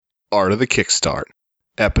Art of the Kickstart,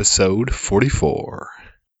 Episode 44.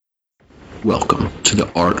 Welcome to the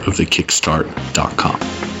artofthekickstart.com,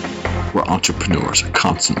 where entrepreneurs are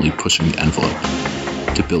constantly pushing the envelope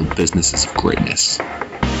to build businesses of greatness.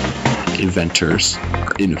 Inventors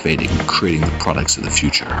are innovating and creating the products of the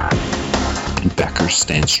future, and backers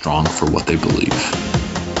stand strong for what they believe.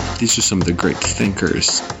 These are some of the great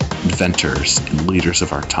thinkers, inventors, and leaders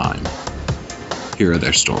of our time. Here are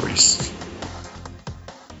their stories.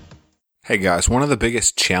 Hey guys, one of the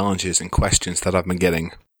biggest challenges and questions that I've been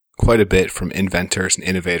getting quite a bit from inventors and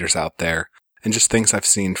innovators out there, and just things I've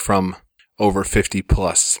seen from over 50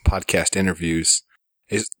 plus podcast interviews,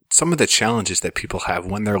 is some of the challenges that people have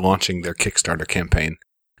when they're launching their Kickstarter campaign.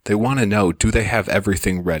 They want to know, do they have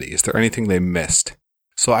everything ready? Is there anything they missed?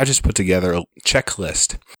 So I just put together a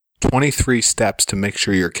checklist, 23 steps to make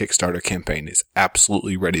sure your Kickstarter campaign is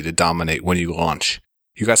absolutely ready to dominate when you launch.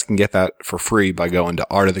 You guys can get that for free by going to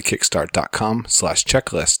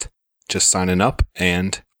artofthekickstart.com/checklist. Just signing up,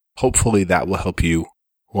 and hopefully that will help you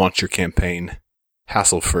launch your campaign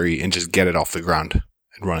hassle-free and just get it off the ground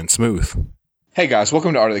and running smooth. Hey guys,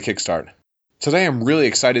 welcome to Art of the Kickstart. Today I'm really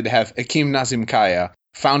excited to have Akim Nazimkaya,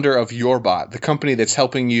 founder of YourBot, the company that's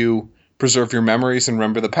helping you preserve your memories and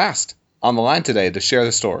remember the past, on the line today to share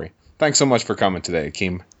the story. Thanks so much for coming today,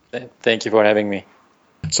 Akim. Thank you for having me.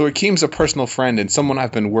 So Akim's a personal friend and someone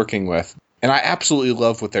I've been working with, and I absolutely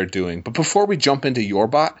love what they're doing. But before we jump into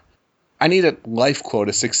YourBot, I need a life quote,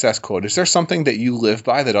 a success quote. Is there something that you live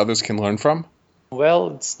by that others can learn from?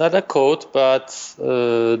 Well, it's not a quote, but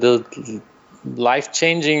the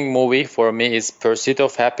life-changing movie for me is Pursuit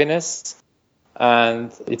of Happiness.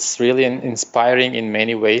 And it's really inspiring in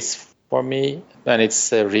many ways for me, and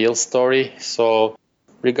it's a real story. So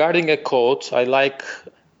regarding a quote, I like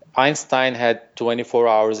Einstein had 24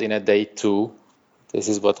 hours in a day too. This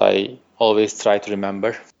is what I always try to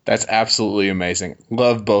remember. That's absolutely amazing.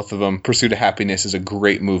 Love both of them. Pursuit of Happiness is a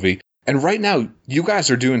great movie. And right now, you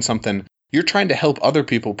guys are doing something. You're trying to help other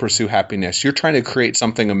people pursue happiness. You're trying to create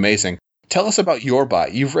something amazing. Tell us about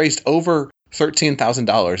YourBot. You've raised over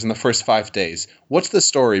 $13,000 in the first 5 days. What's the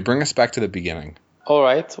story? Bring us back to the beginning. All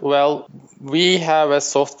right. Well, we have a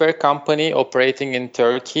software company operating in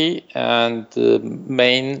Turkey, and the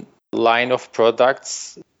main line of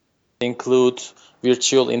products include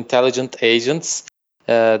virtual intelligent agents.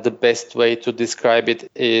 The best way to describe it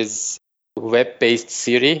is web-based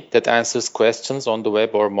Siri that answers questions on the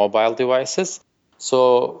web or mobile devices.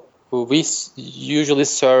 So we usually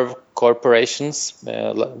serve corporations,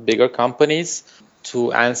 bigger companies,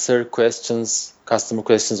 to answer questions, customer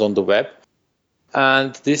questions on the web.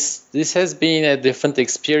 And this has been a different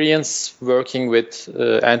experience working with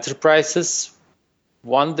enterprises.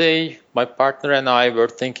 One day, my partner and I were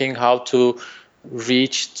thinking how to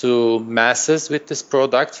reach to masses with this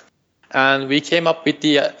product. And we came up with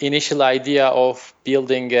the initial idea of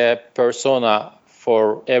building a persona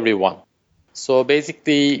for everyone. So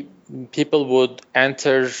basically, people would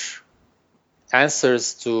enter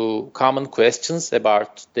answers to common questions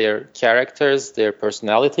about their characters, their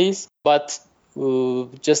personalities, but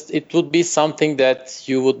it would be something that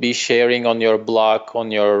you would be sharing on your blog, on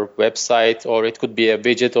your website, or it could be a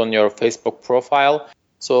widget on your Facebook profile.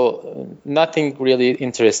 So nothing really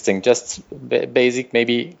interesting, just basic,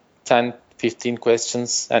 maybe 10, 15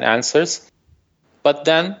 questions and answers. But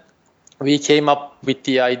then we came up with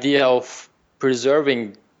the idea of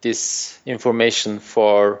preserving this information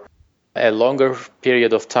for a longer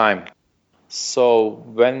period of time. So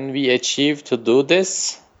when we achieve to do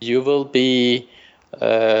this, you will be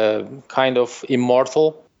kind of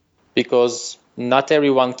immortal, because not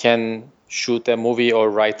everyone can shoot a movie or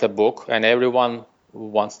write a book, and everyone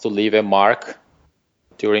wants to leave a mark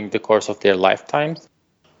during the course of their lifetime.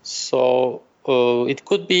 So it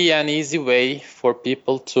could be an easy way for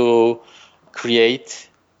people to create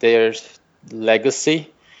their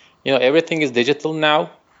legacy. You know, everything is digital now.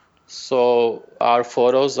 So our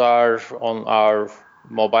photos are on our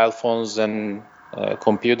mobile phones and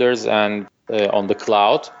computers and on the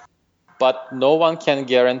cloud, but no one can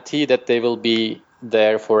guarantee that they will be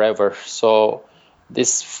there forever. So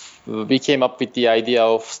we came up with the idea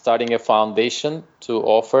of starting a foundation to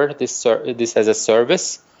offer this as a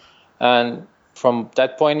service, and from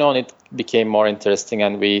that point on, it became more interesting,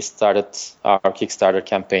 and we started our Kickstarter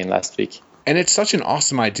campaign last week. And it's such an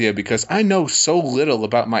awesome idea, because I know so little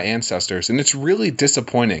about my ancestors, and it's really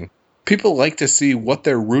disappointing. People like to see what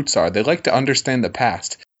their roots are. They like to understand the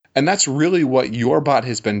past. And that's really what YourBot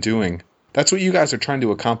has been doing. That's what you guys are trying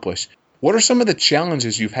to accomplish. What are some of the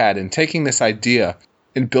challenges you've had in taking this idea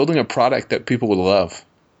and building a product that people would love?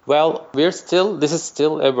 Well, this is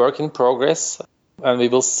still a work in progress. and we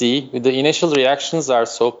will see. The initial reactions are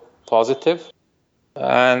so positive.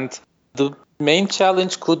 And the main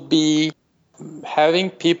challenge could be having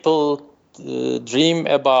people dream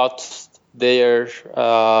about their,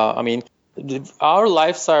 our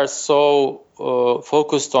lives are so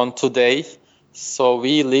focused on today. So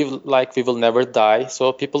we live like we will never die.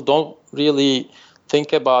 So people don't really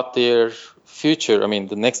think about their future. I mean,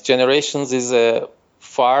 the next generations is a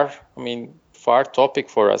far topic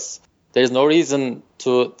for us. There's no reason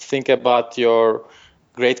to think about your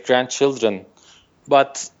great-grandchildren.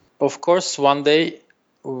 But of course, one day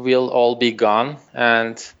we'll all be gone.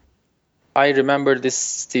 And I remember this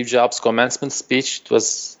Steve Jobs commencement speech. It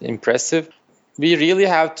was impressive. We really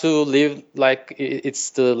have to live like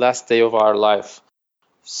it's the last day of our life.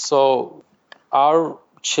 So our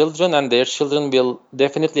children and their children will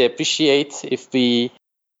definitely appreciate if we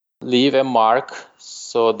leave a mark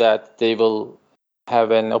so that they will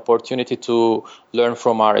have an opportunity to learn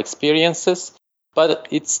from our experiences. But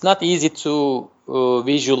it's not easy to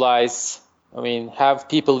visualize, have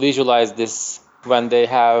people visualize this when they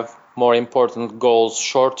have more important goals,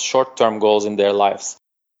 short-term goals in their lives.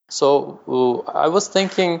 So I was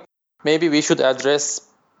thinking maybe we should address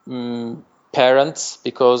parents,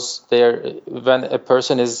 because when a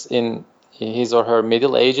person is in his or her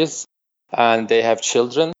middle ages and they have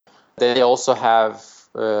children, they also have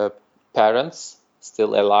parents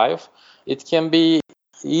still alive. It can be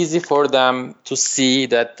easy for them to see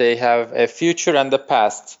that they have a future and a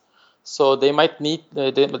past. So they might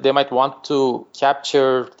they might want to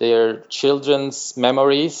capture their children's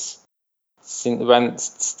memories when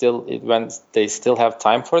they still have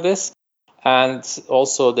time for this, and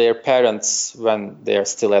also their parents when they are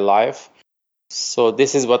still alive. So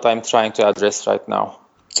this is what I'm trying to address right now.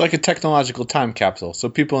 It's like a technological time capsule, so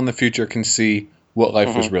people in the future can see what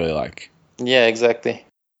life was really like. Yeah, exactly.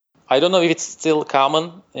 I don't know if it's still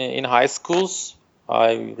common in high schools.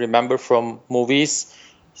 I remember from movies,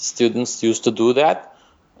 students used to do that.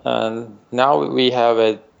 And now we have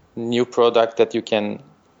a new product that you can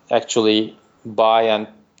actually buy and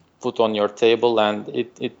put on your table, and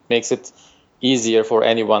it makes it easier for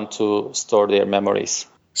anyone to store their memories.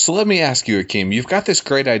 So let me ask you, Akeem, you've got this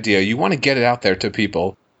great idea. You want to get it out there to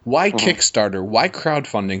people. Why Kickstarter? Why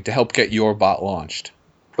crowdfunding to help get your bot launched?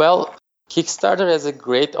 Well, Kickstarter has a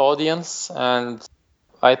great audience, and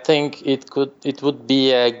I think it would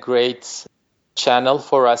be a great channel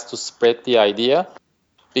for us to spread the idea,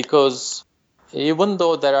 because even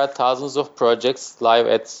though there are thousands of projects live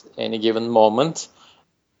at any given moment,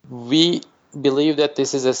 we believe that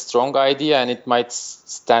this is a strong idea and it might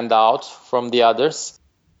stand out from the others.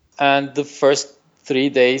 And the first 3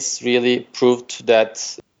 days really proved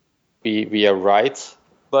that we are right.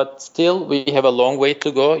 But still, we have a long way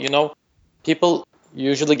to go. People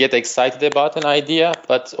usually get excited about an idea,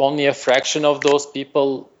 but only a fraction of those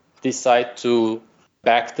people decide to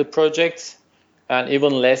back the project, and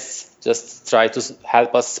even less just try to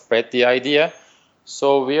help us spread the idea.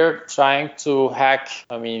 So we're trying to hack,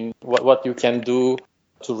 what you can do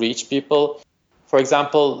to reach people. For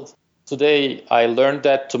example, today I learned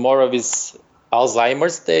that tomorrow is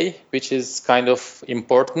Alzheimer's Day, which is kind of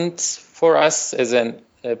important for us as a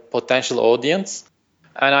potential audience.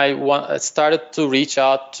 And I started to reach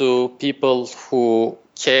out to people who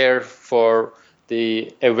care for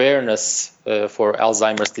the awareness for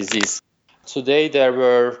Alzheimer's disease. Today there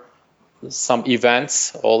were some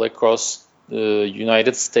events all across the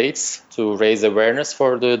United States to raise awareness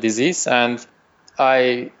for the disease, and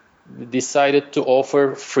I decided to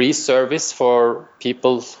offer free service for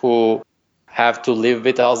people who have to live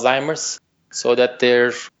with Alzheimer's, so that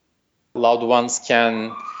their loved ones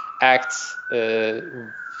can act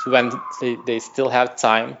when they still have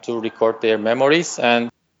time to record their memories.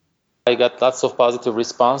 And I got lots of positive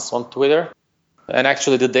response on Twitter. And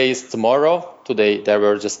actually the day is tomorrow. Today there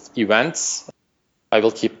were just events. I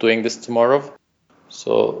will keep doing this tomorrow.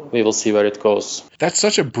 So we will see where it goes. That's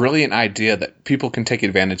such a brilliant idea that people can take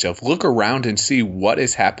advantage of. Look around and see what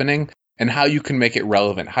is happening and how you can make it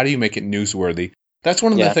relevant. How do you make it newsworthy? That's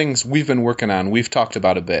one of the things we've been working on. We've talked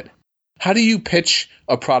about a bit. How do you pitch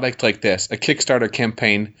a product like this, a Kickstarter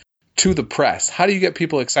campaign, to the press? How do you get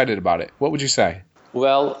people excited about it? What would you say?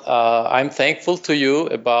 Well, I'm thankful to you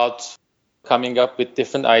about coming up with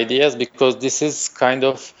different ideas, because this is kind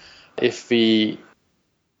of, if we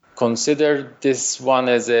consider this one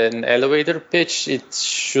as an elevator pitch, it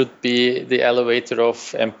should be the elevator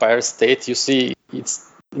of Empire State. You see, it's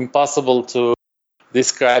impossible to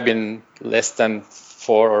describe in less than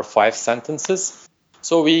 4 or 5 sentences.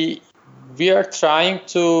 So we are trying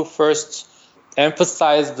to first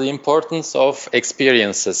emphasize the importance of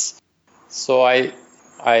experiences. So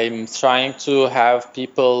I'm trying to have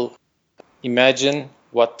people imagine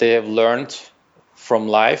what they have learned from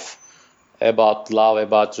life about love,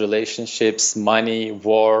 about relationships, money,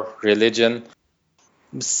 war, religion.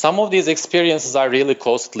 Some of these experiences are really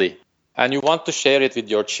costly, and you want to share it with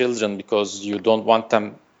your children because you don't want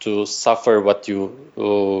them to suffer what you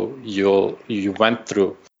went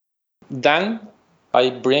through. Then I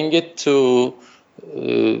bring it to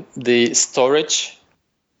the storage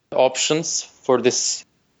options for this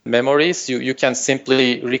memories. You can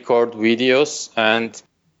simply record videos and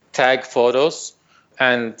tag photos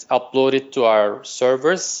and upload it to our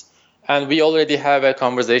servers. And we already have a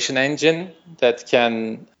conversation engine that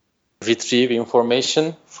can retrieve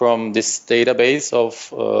information from this database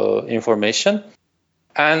of information.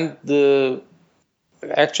 And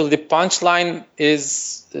actually the punchline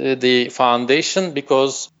is the foundation,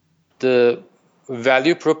 because the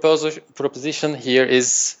value proposition here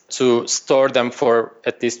is to store them for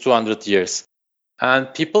at least 200 years.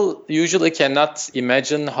 And people usually cannot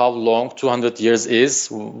imagine how long 200 years is.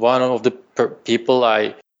 One of the people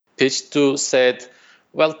I pitched to said,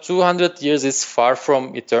 well, 200 years is far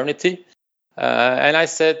from eternity. And I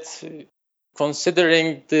said,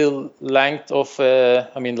 considering the length of,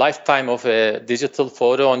 lifetime of a digital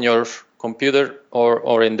photo on your computer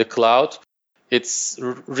or in the cloud, it's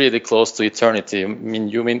really close to eternity.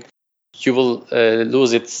 You will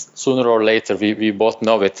lose it sooner or later. We both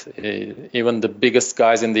know it. Even the biggest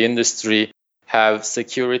guys in the industry have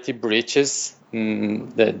security breaches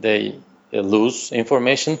that they lose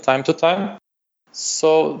information time to time.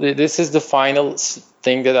 So this is the final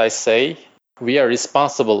thing that I say. We are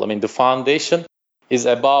responsible. The foundation is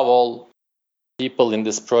above all people in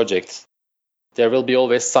this project. There will be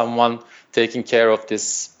always someone taking care of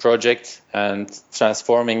this project and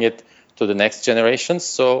transforming it to the next generation.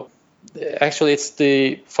 So actually, it's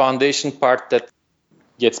the foundation part that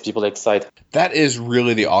gets people excited. That is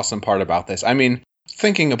really the awesome part about this.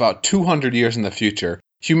 Thinking about 200 years in the future,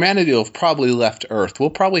 humanity will have probably left Earth. We'll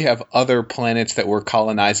probably have other planets that we're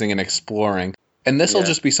colonizing and exploring. And this will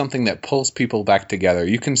just be something that pulls people back together.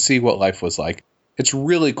 You can see what life was like. It's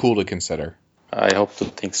really cool to consider. I hope to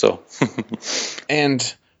think so.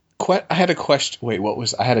 And I had a question. Wait, what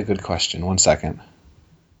was? I had a good question. 1 second.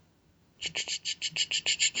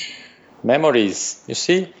 Memories. You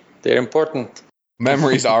see, they're important.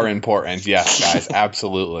 Memories are important. Yes, guys,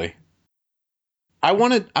 absolutely. I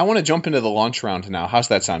want to jump into the launch round now. How's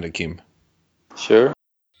that sound, Akeem? Sure.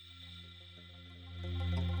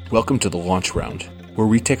 Welcome to the launch round, where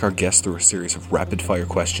we take our guests through a series of rapid-fire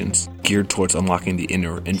questions geared towards unlocking the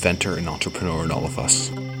inner inventor and entrepreneur in all of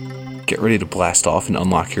us. Get ready to blast off and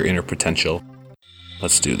unlock your inner potential.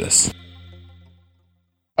 Let's do this.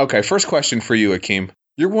 Okay, first question for you, Akeem.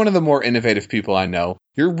 You're one of the more innovative people I know.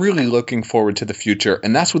 You're really looking forward to the future,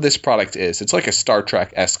 and that's what this product is. It's like a Star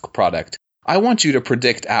Trek-esque product. I want you to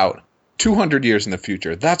predict out 200 years in the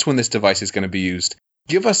future. That's when this device is going to be used.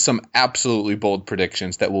 Give us some absolutely bold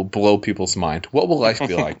predictions that will blow people's mind. What will life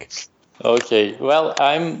be like? Okay, well,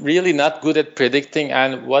 I'm really not good at predicting,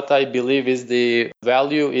 and what I believe is the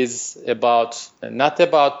value is not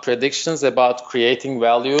about predictions, about creating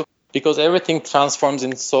value, because everything transforms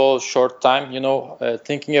in so short time.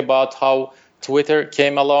 Thinking about how Twitter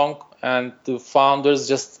came along and the founders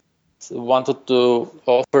just wanted to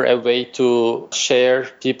offer a way to share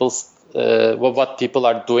what people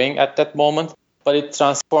are doing at that moment. But it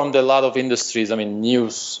transformed a lot of industries,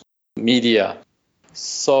 news, media.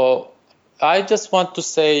 So I just want to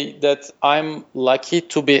say that I'm lucky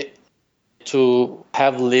to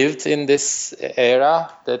have lived in this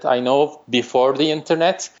era that I know before the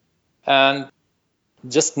internet. And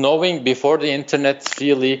just knowing before the internet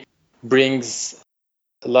really brings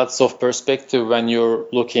lots of perspective when you're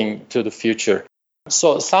looking to the future.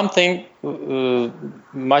 So something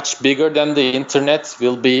much bigger than the internet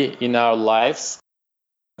will be in our lives.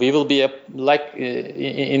 We will be like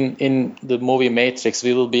in the movie Matrix.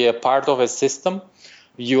 We will be a part of a system.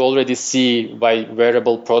 You already see by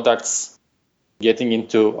wearable products getting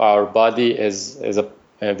into our body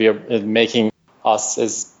we are making us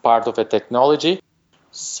as part of a technology.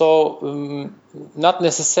 So not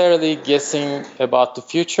necessarily guessing about the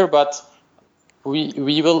future, but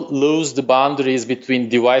we will lose the boundaries between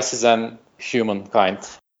devices and humankind.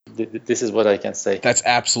 This is what I can say. That's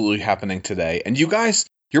absolutely happening today. And you guys,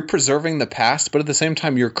 you're preserving the past, but at the same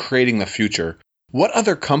time, you're creating the future. What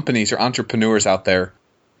other companies or entrepreneurs out there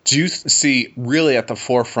do you see really at the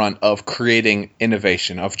forefront of creating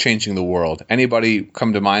innovation, of changing the world? Anybody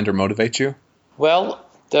come to mind or motivate you? Well,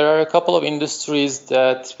 there are a couple of industries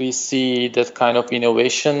that we see that kind of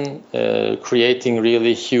innovation creating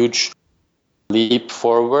really huge leap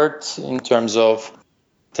forward in terms of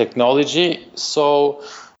technology. So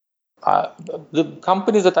the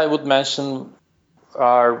companies that I would mention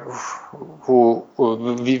are who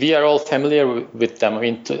we are all familiar with them. I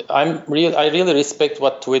mean, I really respect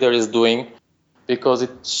what Twitter is doing, because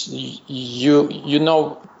you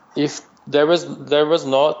know, if there was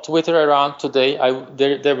no Twitter around today,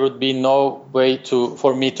 there would be no way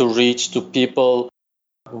for me to reach to people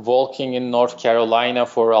walking in North Carolina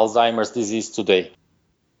for Alzheimer's disease today.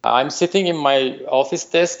 I'm sitting in my office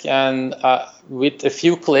desk, and with a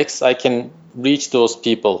few clicks, I can reach those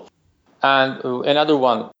people. And another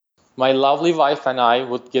one, my lovely wife and I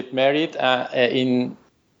would get married in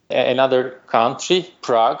another country,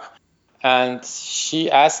 Prague, and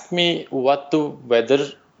she asked me what the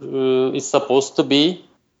weather is supposed to be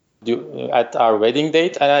at our wedding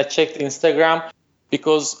date, and I checked Instagram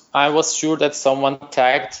because I was sure that someone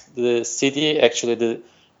tagged the city, actually the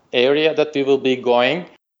area that we will be going.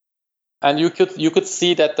 And you could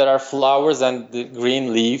see that there are flowers and the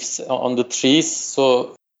green leaves on the trees.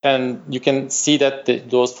 So, and you can see that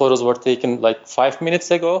those photos were taken like 5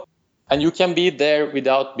 minutes ago, and you can be there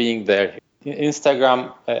without being there.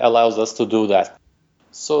 Instagram allows us to do that.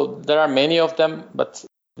 So there are many of them, but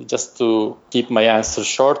just to keep my answer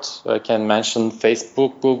short, I can mention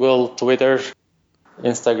Facebook, Google, Twitter,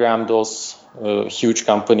 Instagram, those huge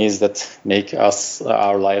companies that make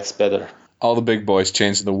our lives better. All the big boys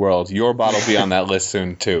changing the world. Your bot will be on that list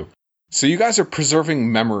soon, too. So you guys are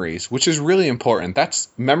preserving memories, which is really important. That's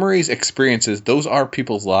memories, experiences. Those are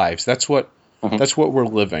people's lives. That's what we're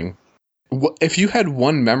living. If you had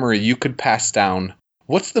one memory you could pass down,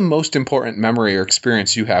 what's the most important memory or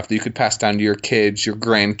experience you have that you could pass down to your kids, your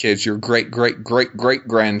grandkids, your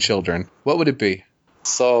great-great-great-great-grandchildren? What would it be?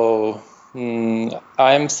 So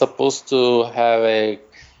I'm supposed to have a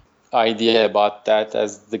idea about that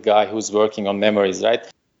as the guy who's working on memories, right?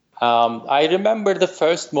 I remember the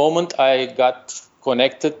first moment I got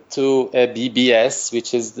connected to a BBS,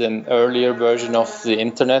 which is an earlier version of the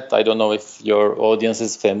internet. I don't know if your audience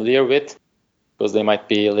is familiar with, because they might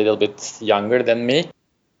be a little bit younger than me.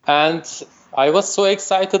 And I was so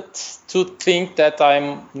excited to think that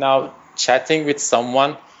I'm now chatting with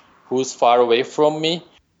someone who's far away from me.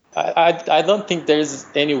 I don't think there's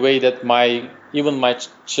any way that even my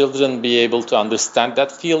children be able to understand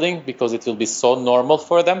that feeling, because it will be so normal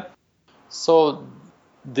for them. So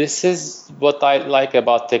this is what I like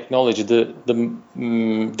about technology, the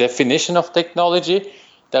definition of technology.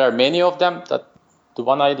 There are many of them. That the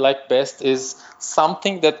one I like best is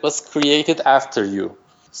something that was created after you.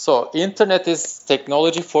 So internet is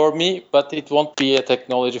technology for me, but it won't be a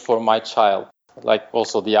technology for my child, like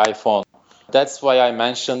also the iPhone. That's why I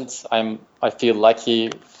mentioned I feel lucky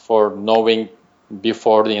for knowing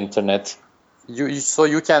before the internet. So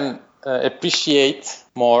you can appreciate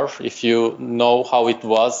more if you know how it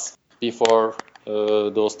was before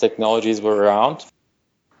those technologies were around.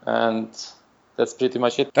 And that's pretty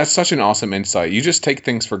much it. That's such an awesome insight. You just take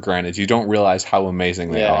things for granted. You don't realize how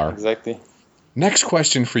amazing they are. Yeah, exactly. Next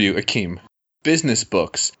question for you, Akeem. Business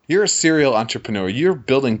books. You're a serial entrepreneur. You're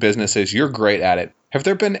building businesses. You're great at it. Have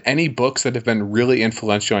there been any books that have been really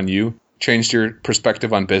influential on you, changed your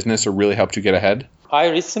perspective on business, or really helped you get ahead? I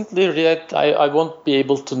recently read, I won't be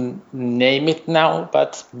able to name it now,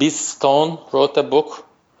 but Biz Stone wrote a book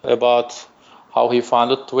about how he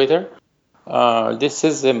founded Twitter. This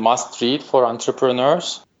is a must-read for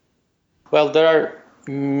entrepreneurs. Well, there are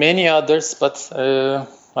many others, but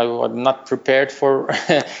I'm not prepared for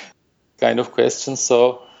kind of questions,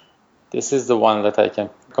 so this is the one that I can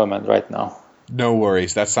comment right now. No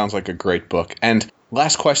worries. That sounds like a great book. And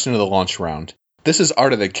last question of the launch round. This is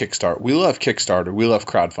Art of the Kickstart. We love Kickstarter. We love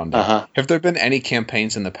crowdfunding. Have there been any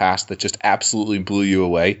campaigns in the past that just absolutely blew you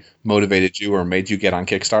away, motivated you, or made you get on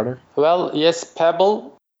Kickstarter? Well, yes,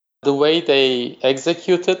 Pebble. The way they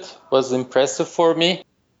executed was impressive for me,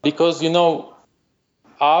 because,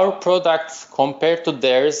 our product compared to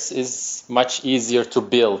theirs is much easier to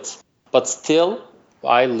build. But still,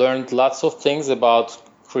 I learned lots of things about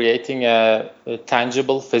creating a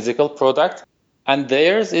tangible physical product. And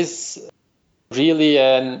theirs is really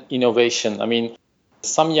an innovation. I mean,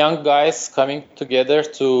 some young guys coming together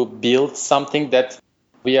to build something that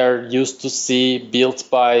we are used to see built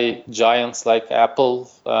by giants like Apple,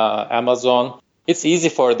 Amazon. It's easy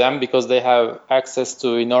for them because they have access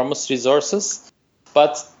to enormous resources.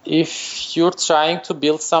 But if you're trying to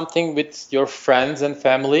build something with your friends and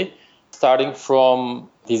family, starting from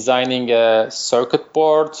designing a circuit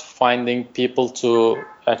board, finding people to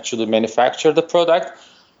actually manufacture the product,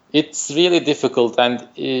 it's really difficult. And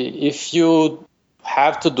if you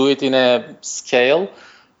have to do it in a scale,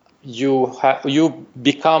 you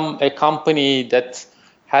become a company that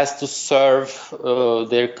has to serve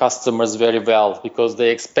their customers very well, because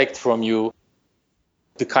they expect from you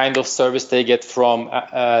the kind of service they get from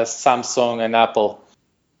Samsung and Apple.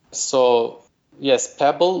 So yes,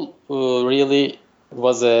 Pebble really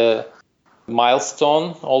was a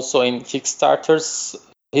milestone also in Kickstarter's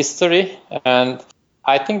history, and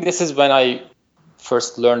I think this is when I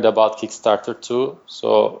first learned about Kickstarter too,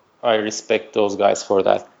 so I respect those guys for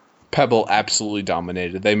that. Pebble absolutely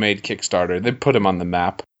dominated. They made Kickstarter. They put him on the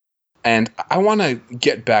map. And I want to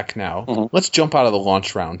get back now. Mm-hmm. Let's jump out of the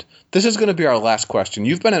launch round. This is going to be our last question.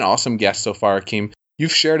 You've been an awesome guest so far, Akeem.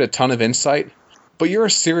 You've shared a ton of insight, but you're a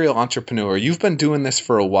serial entrepreneur. You've been doing this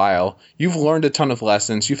for a while. You've learned a ton of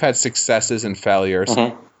lessons. You've had successes and failures.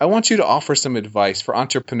 Mm-hmm. I want you to offer some advice for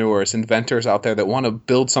entrepreneurs, inventors out there that want to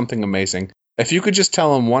build something amazing. If you could just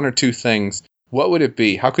tell them one or two things, what would it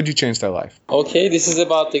be? How could you change their life? Okay, this is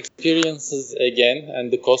about experiences again and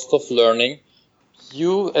the cost of learning.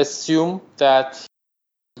 You assume that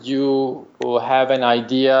you have an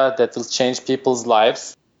idea that will change people's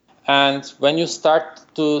lives. And when you start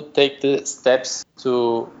to take the steps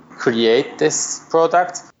to create this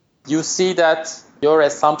product, you see that your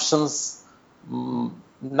assumptions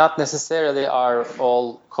not necessarily are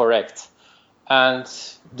all correct. And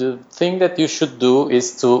the thing that you should do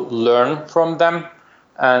is to learn from them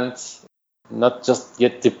and not just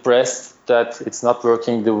get depressed that it's not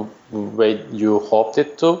working the way you hoped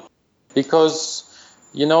it to. Because,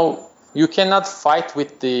 you cannot fight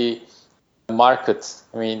with the market.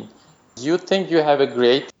 I mean, you think you have a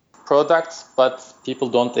great product, but people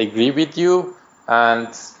don't agree with you. And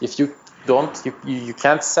if you don't, you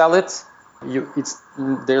can't sell it.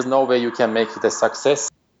 There's no way you can make it a success.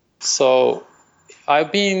 So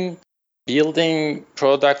I've been building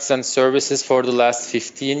products and services for the last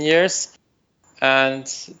 15 years. And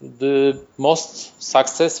the most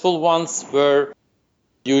successful ones were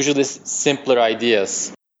usually simpler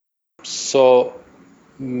ideas. So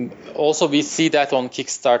also we see that on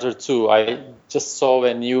Kickstarter too. I just saw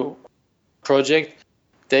a new project.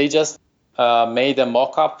 They just made a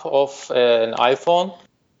mock-up of an iPhone.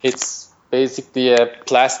 It's basically a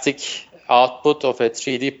plastic output of a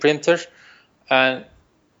 3D printer. And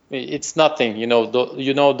it's nothing,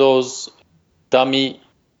 those dummy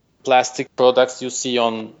plastic products you see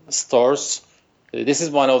on stores. This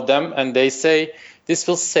is one of them, and they say this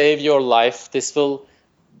will save your life. This will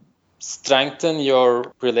strengthen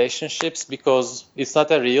your relationships because it's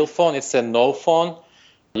not a real phone, it's a no phone.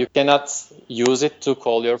 You cannot use it to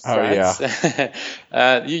call your friends. Oh,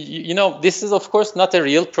 yeah. This is of course not a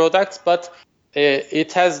real product, but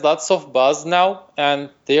it has lots of buzz now, and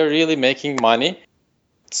they are really making money.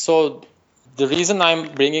 So the reason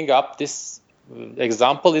I'm bringing up this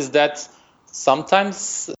example is that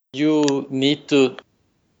sometimes you need to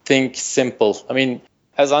think simple. I mean,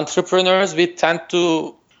 as entrepreneurs, we tend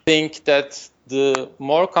to think that the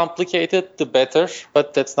more complicated, the better,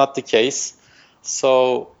 but that's not the case.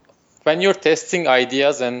 So when you're testing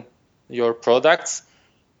ideas and your products,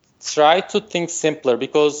 try to think simpler,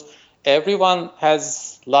 because everyone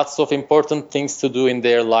has lots of important things to do in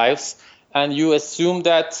their lives, and you assume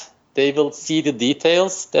that they will see the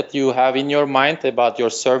details that you have in your mind about your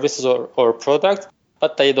services or product,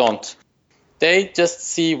 but they don't. They just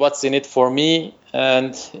see what's in it for me,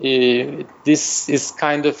 and this is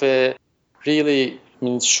kind of a really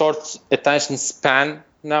short attention span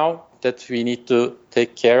now that we need to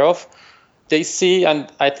take care of. They see, and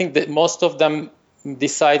I think that most of them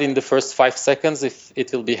decide in the first 5 seconds if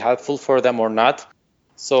it will be helpful for them or not.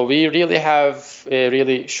 So we really have a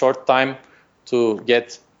really short time to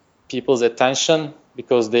get people's attention,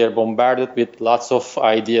 because they are bombarded with lots of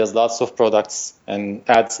ideas, lots of products and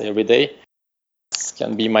ads every day. This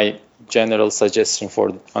can be my general suggestion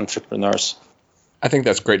for entrepreneurs. I think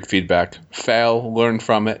that's great feedback. Fail, learn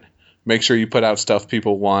from it, make sure you put out stuff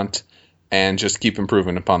people want, and just keep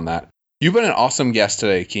improving upon that. You've been an awesome guest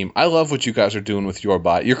today, Akeem. I love what you guys are doing with your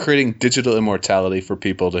bot. You're creating digital immortality for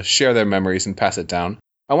people to share their memories and pass it down.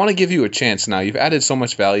 I want to give you a chance now. You've added so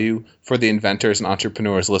much value for the inventors and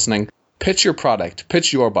entrepreneurs listening. Pitch your product.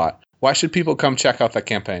 Pitch your bot. Why should people come check out that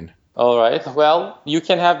campaign? All right. Well, you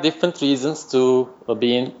can have different reasons to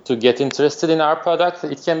get interested in our product.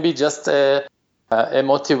 It can be just a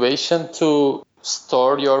motivation to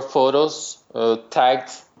store your photos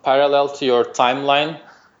tagged parallel to your timeline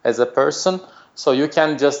as a person. So you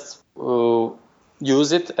can just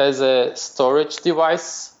use it as a storage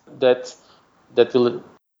device that will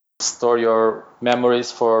store your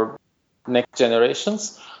memories for next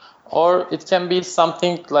generations. Or it can be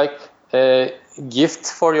something like a gift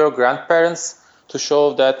for your grandparents to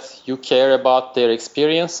show that you care about their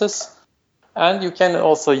experiences. And you can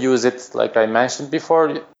also use it, like I mentioned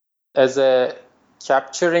before, as a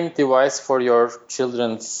capturing device for your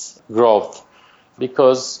children's growth.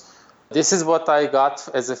 Because this is what I got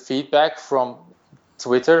as a feedback from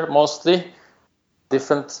Twitter mostly.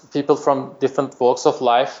 Different people from different walks of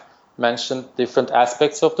life mentioned different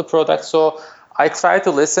aspects of the product. So I try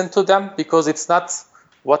to listen to them because it's not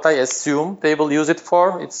what I assume they will use it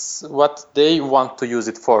for. It's what they want to use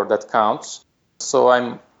it for that counts. So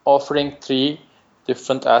I'm offering 3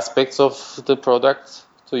 different aspects of the product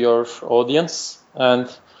to your audience. And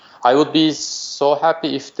I would be so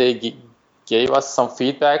happy if they gave us some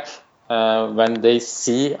feedback when they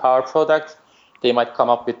see our product. They might come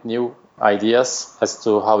up with new ideas as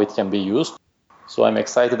to how it can be used. So I'm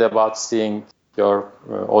excited about seeing your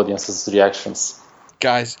audience's reactions.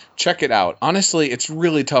 Guys, check it out. Honestly, it's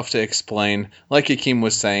really tough to explain. Like Akeem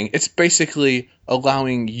was saying, it's basically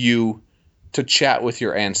allowing you to chat with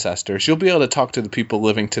your ancestors. You'll be able to talk to the people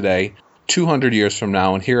living today 200 years from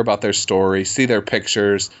now and hear about their story, see their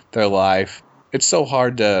pictures, their life. It's so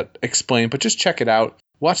hard to explain, but just check it out.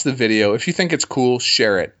 Watch the video. If you think it's cool,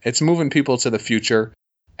 share it. It's moving people to the future,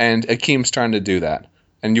 and Akeem's trying to do that.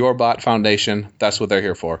 And Your Bot Foundation, that's what they're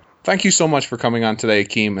here for. Thank you so much for coming on today,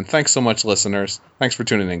 Akeem, and thanks so much, listeners. Thanks for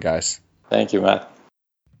tuning in, guys. Thank you, Matt.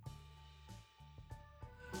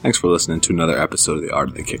 Thanks for listening to another episode of The Art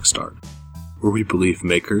of the Kickstart, where we believe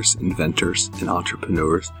makers, inventors, and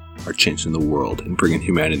entrepreneurs are changing the world and bringing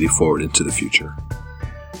humanity forward into the future.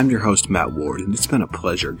 I'm your host, Matt Ward, and it's been a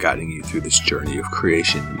pleasure guiding you through this journey of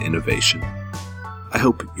creation and innovation. I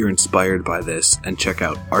hope you're inspired by this and check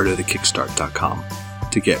out artofthekickstart.com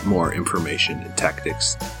to get more information and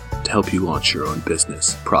tactics to help you launch your own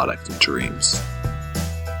business, product, and dreams.